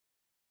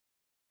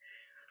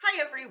Hi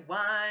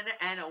everyone,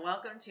 and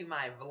welcome to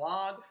my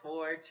vlog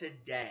for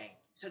today.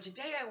 So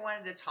today I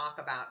wanted to talk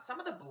about some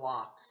of the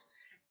blocks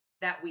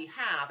that we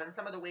have and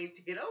some of the ways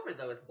to get over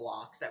those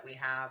blocks that we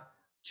have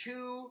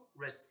to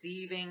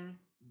receiving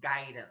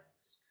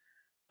guidance.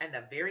 And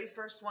the very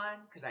first one,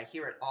 because I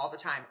hear it all the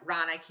time,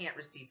 Ron, I can't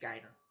receive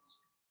guidance.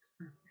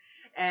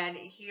 And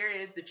here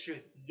is the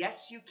truth.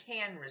 Yes, you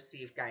can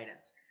receive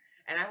guidance.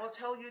 And I will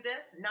tell you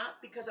this,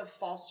 not because of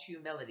false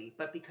humility,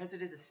 but because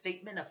it is a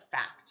statement of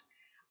fact.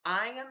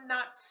 I am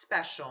not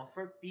special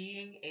for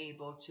being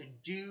able to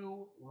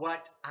do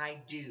what I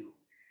do.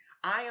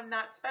 I am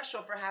not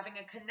special for having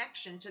a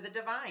connection to the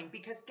divine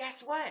because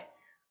guess what?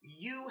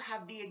 You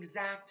have the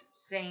exact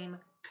same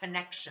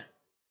connection.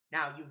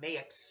 Now, you may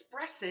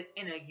express it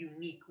in a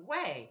unique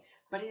way,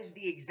 but it is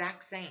the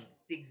exact same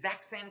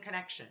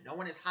connection. No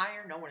one is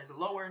higher, no one is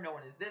lower, no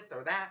one is this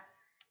or that.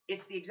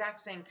 It's the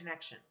exact same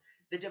connection.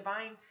 The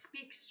divine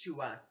speaks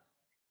to us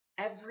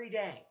every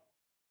day.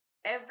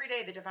 Every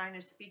day the divine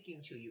is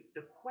speaking to you.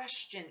 The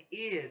question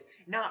is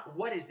not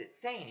what is it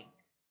saying?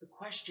 The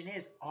question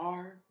is,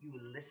 are you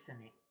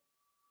listening?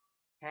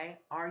 Okay?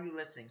 Are you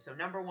listening? So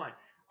number one,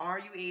 are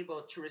you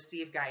able to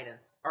receive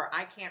guidance? Or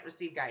I can't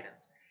receive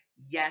guidance.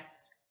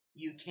 Yes,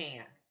 you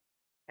can.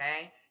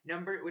 Okay?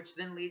 Which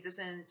then leads us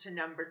into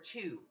number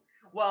two.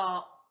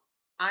 Well,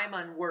 I'm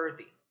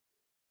unworthy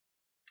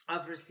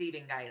of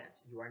receiving guidance.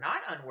 You are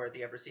not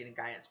unworthy of receiving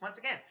guidance. Once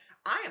again,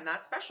 I am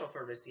not special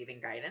for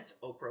receiving guidance.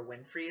 Oprah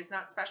Winfrey is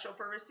not special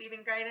for receiving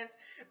guidance.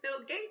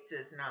 Bill Gates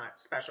is not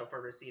special for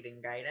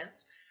receiving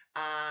guidance.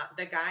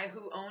 The guy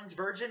who owns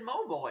Virgin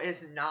Mobile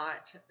is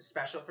not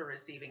special for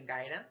receiving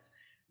guidance.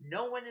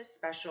 No one is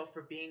special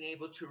for being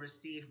able to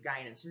receive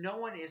guidance. No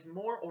one is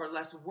more or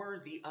less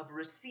worthy of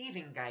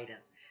receiving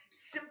guidance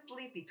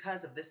simply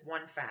because of this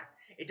one fact.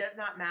 It does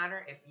not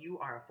matter if you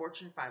are a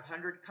Fortune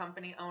 500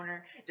 company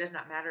owner. It does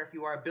not matter if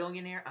you are a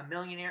billionaire, a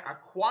millionaire, a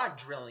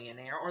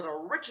quadrillionaire, or the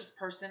richest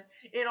person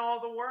in all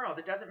the world.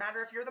 It doesn't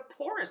matter if you're the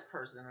poorest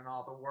person in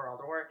all the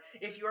world, or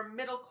if you're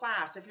middle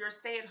class, if you're a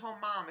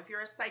stay-at-home mom, if you're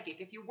a psychic,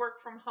 if you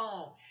work from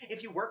home,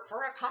 if you work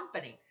for a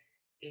company.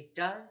 It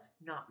does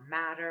not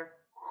matter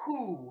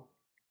who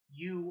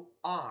you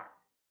are,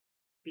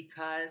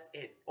 because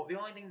the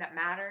only thing that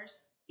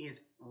matters is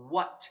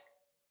what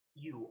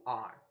you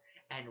are,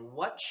 and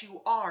what you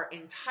are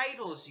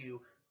entitles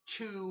you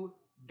to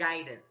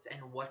guidance,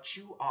 and what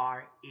you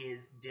are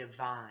is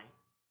divine.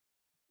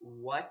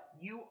 What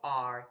you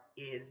are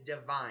is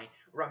divine.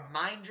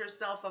 Remind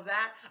yourself of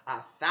that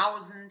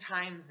 1,000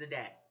 times a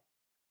day.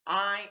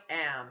 I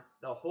am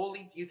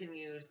you can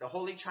use the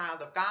holy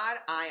child of God.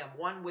 I am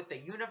one with the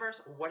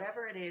universe.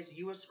 Whatever it is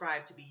you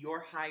ascribe to be your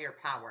higher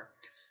power,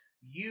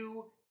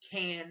 you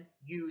can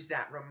use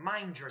that.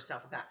 Remind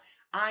yourself of that.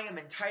 I am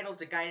entitled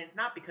to guidance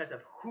not because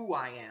of who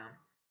I am,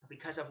 but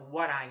because of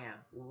what I am.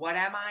 What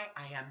am I?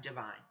 I am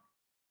divine.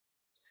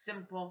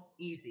 Simple,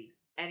 easy.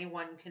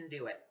 Anyone can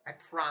do it. I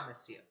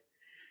promise you.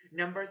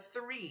 Number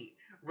three,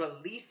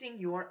 releasing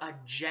your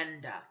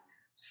agenda.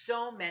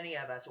 So many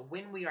of us,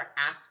 when we are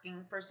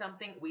asking for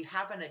something, we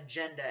have an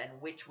agenda in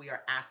which we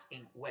are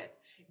asking with.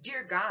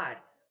 Dear God,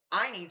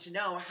 I need to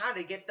know how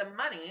to get the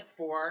money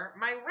for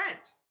my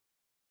rent.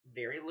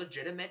 Very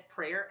legitimate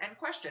prayer and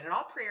question. And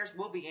all prayers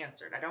will be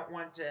answered. I don't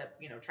want to,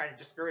 try to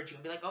discourage you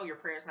and be like, oh, your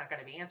prayer is not going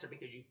to be answered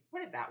because you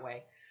put it that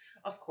way.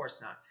 Of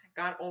course not.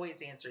 God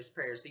always answers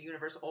prayers. The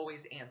universe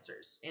always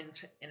answers in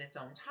its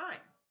own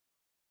time.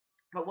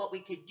 But what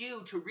we could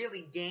do to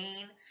really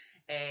gain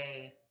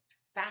a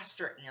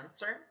faster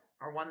answer,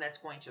 or one that's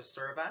going to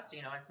serve us,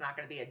 it's not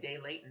going to be a day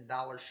late and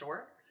 $1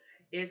 short,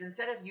 is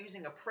instead of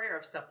using a prayer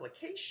of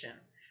supplication,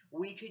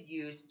 we could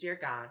use, dear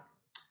God,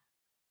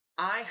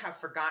 I have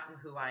forgotten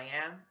who I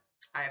am.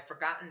 I have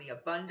forgotten the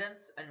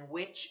abundance in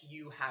which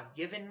you have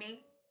given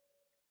me.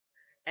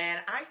 And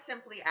I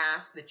simply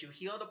ask that you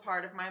heal the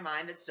part of my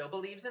mind that still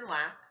believes in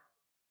lack.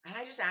 And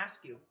I just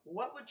ask you,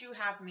 what would you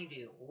have me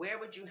do? Where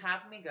would you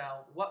have me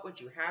go? What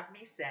would you have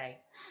me say?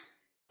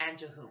 And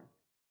to whom?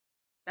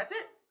 That's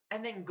it.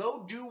 And then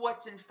go do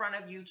what's in front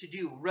of you to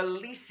do,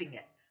 releasing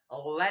it,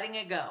 letting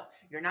it go.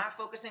 You're not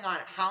focusing on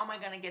how am I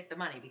going to get the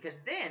money, because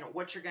then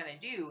what you're going to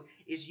do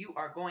is you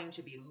are going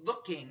to be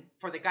looking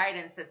for the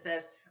guidance that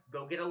says,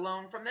 go get a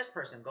loan from this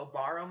person, go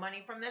borrow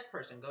money from this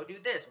person, go do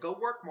this, go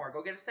work more,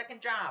 go get a second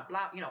job,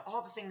 blah,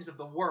 all the things of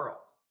the world.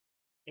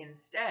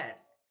 Instead,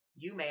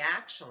 you may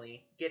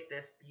actually get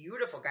this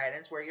beautiful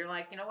guidance where you're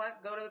like, you know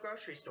what, go to the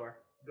grocery store.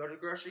 Go to the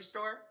grocery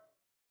store.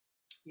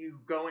 You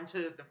go into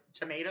the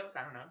tomatoes.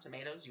 I don't know,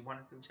 tomatoes. You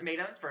wanted some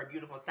tomatoes for a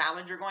beautiful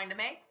salad you're going to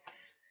make.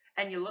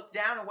 And you look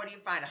down and what do you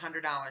find?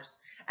 $100.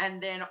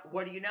 And then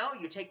what do you know?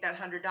 You take that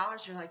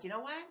 $100. You're like, you know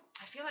what?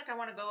 I feel like I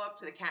want to go up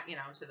to the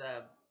to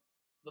the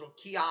little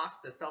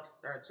kiosk, to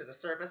the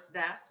service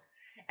desk.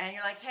 And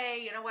you're like,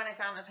 hey, you know what? I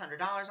found this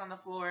 $100 on the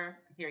floor.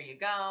 Here you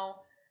go.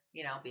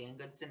 Being a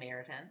good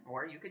Samaritan,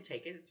 or you could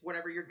take it. It's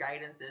whatever your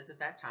guidance is at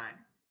that time.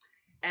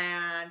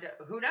 And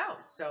who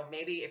knows? So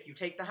maybe if you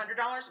take the $100,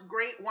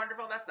 great,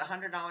 wonderful. That's the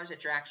 $100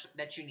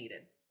 that you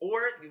needed.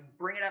 Or you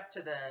bring it up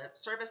to the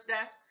service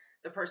desk.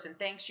 The person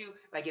thanks you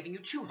by giving you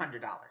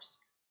 $200.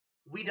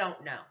 We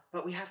don't know,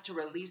 but we have to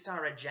release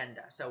our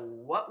agenda. So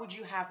what would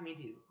you have me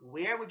do?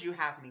 Where would you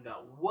have me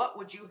go? What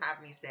would you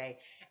have me say,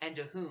 and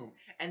to whom?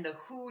 And the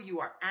who you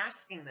are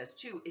asking this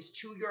to is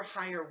to your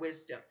higher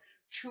wisdom,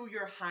 to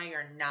your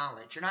higher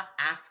knowledge. You're not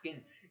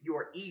asking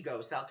your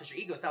ego self, because your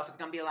ego self is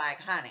going to be like,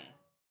 honey,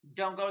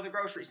 don't go to the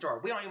grocery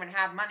store. We don't even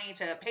have money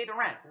to pay the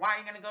rent. Why are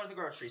you going to go to the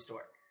grocery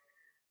store?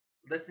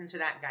 Listen to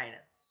that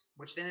guidance,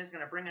 which then is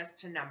going to bring us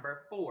to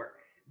number 4.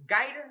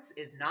 Guidance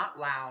is not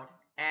loud.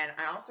 And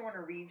I also want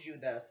to read you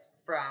this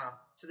from,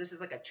 so this is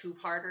like a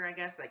 2-parter, I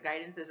guess, that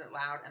guidance isn't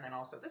loud, and then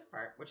also this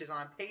part, which is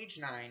on page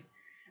 9.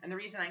 And the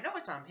reason I know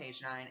it's on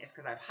page 9 is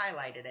because I've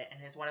highlighted it,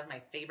 and it's one of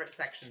my favorite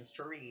sections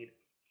to read.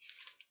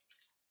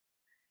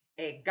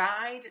 A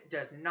guide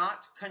does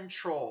not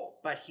control,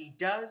 but he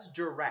does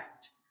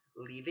direct,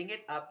 leaving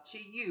it up to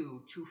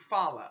you to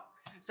follow.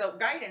 So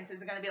guidance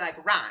isn't going to be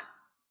like, Ron,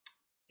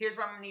 here's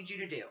what I'm going to need you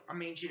to do. I'm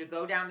going to need you to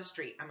go down the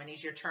street. I'm going to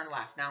need you to turn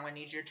left. Now I'm going to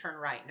need you to turn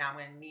right. Now I'm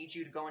going to need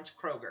you to go into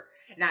Kroger.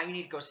 Now you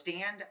need to go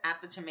stand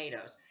at the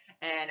tomatoes.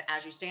 And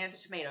as you stand at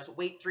the tomatoes,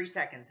 wait 3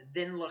 seconds,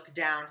 then look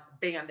down.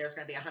 Bam, there's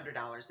going to be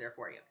 $100 there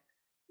for you.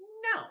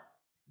 No.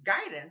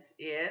 Guidance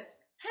is,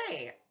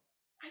 hey,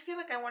 I feel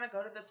like I want to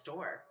go to the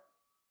store.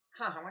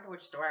 I wonder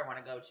which store I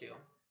want to go to.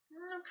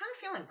 I'm kind of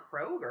feeling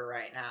Kroger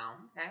right now.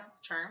 Okay,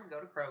 let's turn and go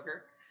to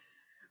Kroger.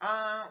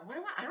 I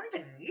don't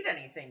even need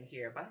anything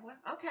here, but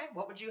okay,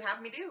 what would you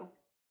have me do?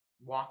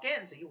 Walk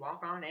in. So you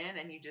walk on in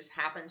and you just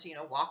happen to,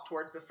 walk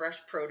towards the fresh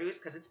produce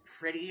because it's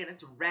pretty and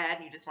it's red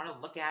and you just want to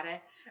look at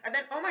it. And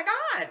then, oh my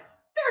God,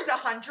 there's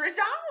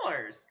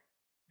 $100.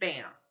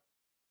 Bam.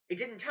 It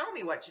didn't tell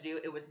me what to do.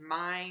 It was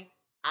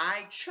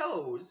I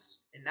chose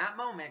in that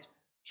moment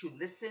to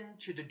listen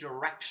to the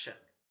direction,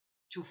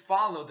 to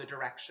follow the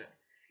direction.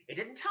 It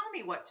didn't tell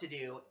me what to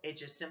do. It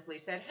just simply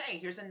said, hey,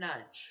 here's a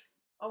nudge.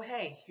 Oh,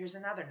 hey, here's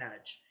another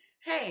nudge.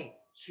 Hey,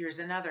 here's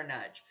another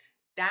nudge.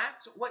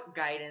 That's what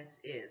guidance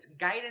is.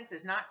 Guidance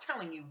is not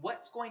telling you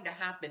what's going to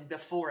happen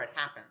before it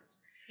happens.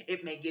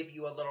 It may give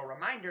you a little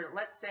reminder.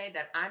 Let's say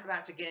that I'm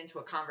about to get into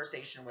a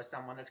conversation with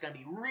someone that's going to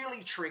be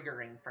really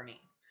triggering for me.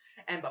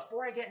 And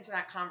before I get into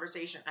that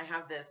conversation, I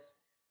have this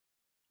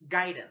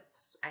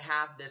guidance. I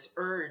have this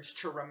urge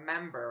to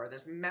remember, or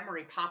this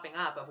memory popping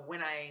up of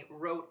when I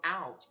wrote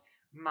out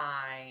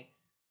my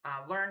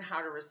learn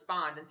how to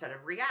respond instead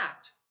of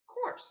react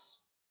course.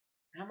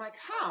 And I'm like,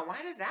 why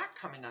is that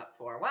coming up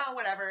for? Well,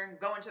 whatever, and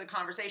go into the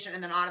conversation,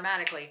 and then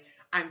automatically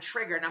I'm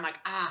triggered, and I'm like,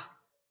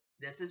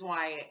 this is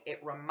why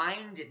it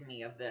reminded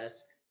me of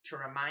this, to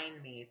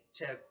remind me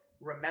to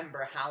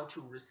remember how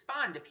to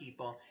respond to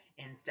people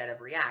instead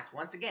of react.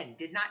 Once again,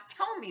 did not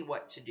tell me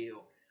what to do,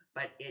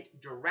 but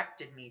it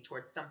directed me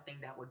towards something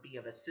that would be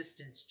of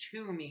assistance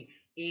to me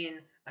in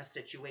a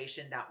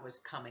situation that was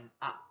coming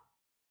up.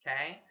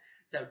 Okay?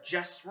 So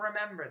just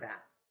remember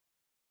that.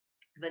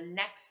 The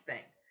next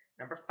thing,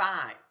 number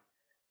 5,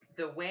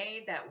 the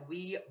way that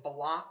we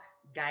block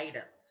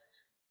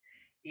guidance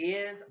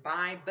is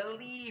by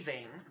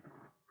believing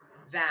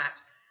that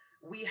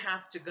we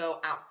have to go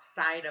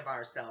outside of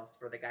ourselves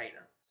for the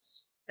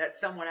guidance, that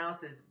someone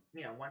else is,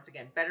 once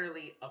again,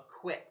 betterly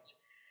equipped.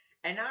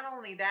 And not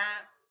only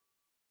that,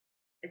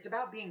 it's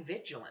about being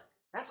vigilant.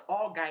 That's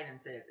all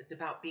guidance is. It's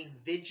about being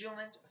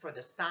vigilant for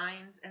the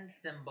signs and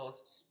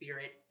symbols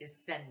Spirit is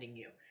sending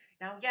you.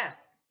 Now,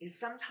 yes, is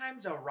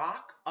sometimes a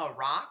rock a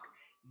rock?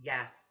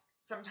 Yes.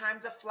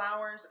 Sometimes a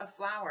flower's a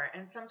flower,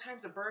 and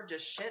sometimes a bird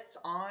just shits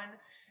on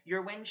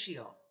your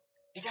windshield.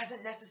 It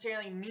doesn't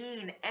necessarily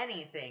mean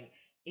anything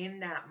in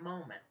that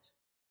moment,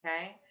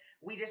 okay?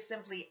 We just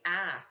simply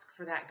ask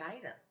for that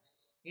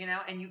guidance,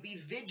 and you be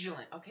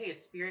vigilant. Okay,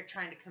 is Spirit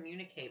trying to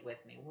communicate with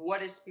me?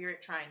 What is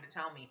Spirit trying to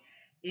tell me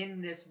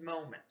in this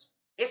moment?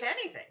 If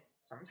anything,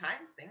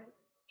 sometimes things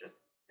just,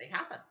 they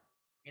happen.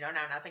 Now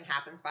nothing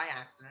happens by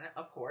accident,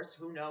 of course.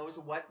 Who knows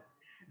what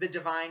the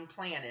divine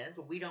plan is?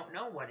 We don't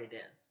know what it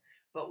is.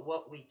 But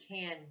what we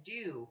can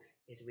do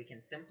is we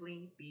can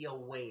simply be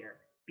aware,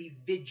 be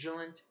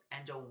vigilant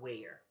and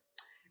aware.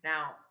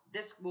 Now,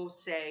 this we'll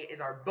say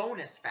is our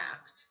bonus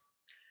fact.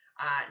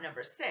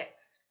 Number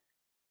 6,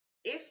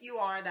 if you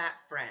are that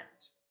friend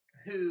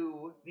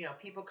who,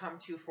 people come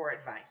to for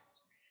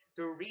advice,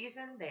 the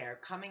reason they're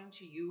coming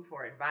to you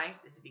for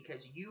advice is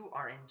because you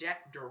are in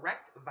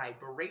direct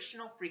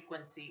vibrational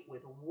frequency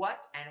with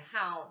what and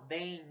how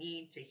they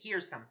need to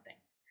hear something.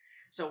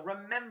 So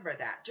remember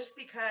that. Just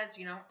because,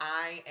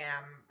 I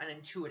am an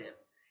intuitive,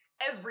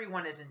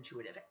 everyone is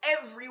intuitive,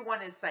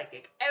 everyone is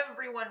psychic,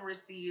 everyone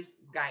receives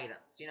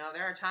guidance.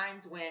 There are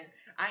times when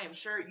I am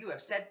sure you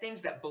have said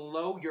things that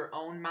blow your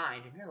own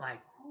mind, and you're like,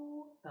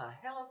 who the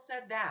hell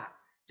said that?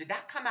 Did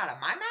that come out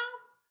of my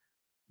mouth?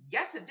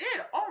 Yes, it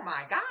did. Oh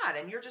my God.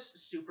 And you're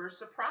just super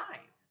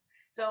surprised.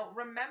 So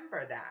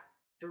remember that.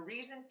 The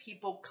reason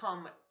people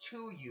come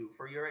to you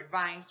for your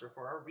advice or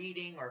for a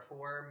reading or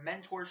for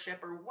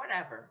mentorship or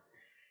whatever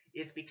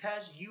is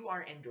because you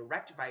are in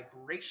direct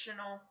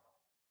vibrational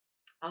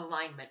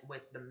alignment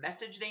with the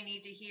message they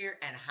need to hear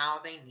and how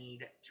they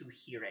need to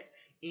hear it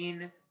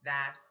in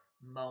that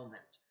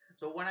moment.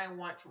 So what I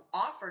want to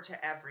offer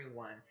to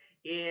everyone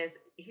is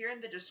here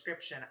in the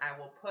description, I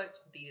will put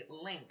the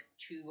link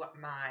to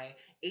my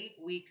 8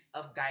 weeks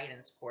of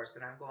guidance course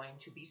that I'm going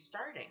to be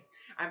starting.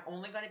 I'm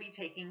only going to be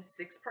taking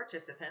 6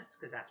 participants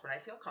because that's what I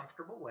feel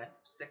comfortable with.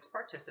 6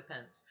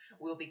 participants.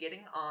 We'll be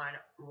getting on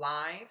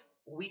live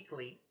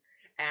weekly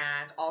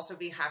and also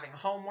be having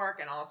homework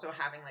and also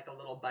having like a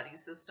little buddy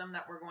system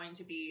that we're going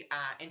to be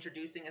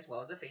introducing, as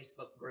well as a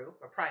Facebook group,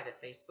 a private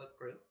Facebook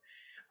group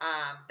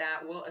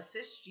that will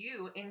assist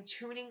you in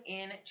tuning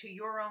in to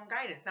your own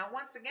guidance. Now,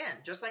 once again,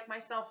 just like my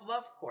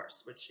self-love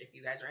course, which if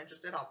you guys are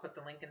interested, I'll put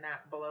the link in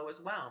that below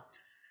as well.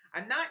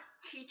 I'm not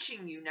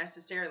teaching you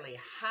necessarily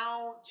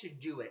how to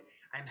do it.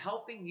 I'm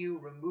helping you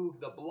remove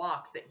the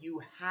blocks that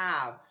you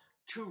have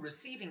to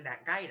receiving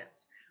that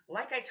guidance.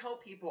 Like I tell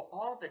people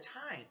all the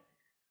time,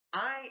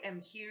 I am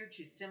here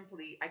to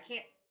simply, I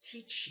can't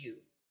teach you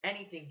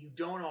anything you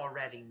don't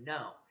already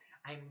know.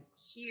 I'm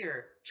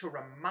here to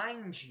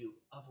remind you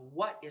of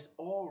what is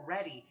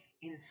already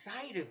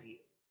inside of you.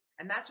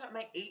 And that's what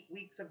my 8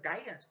 weeks of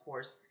guidance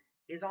course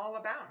is all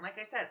about. And like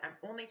I said,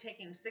 I'm only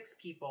taking 6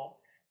 people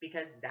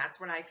because that's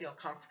what I feel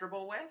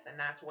comfortable with. And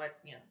that's what,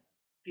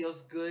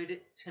 feels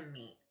good to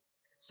me.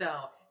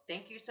 So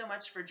thank you so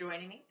much for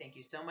joining me. Thank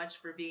you so much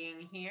for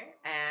being here.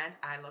 And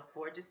I look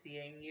forward to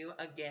seeing you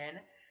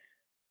again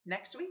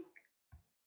next week.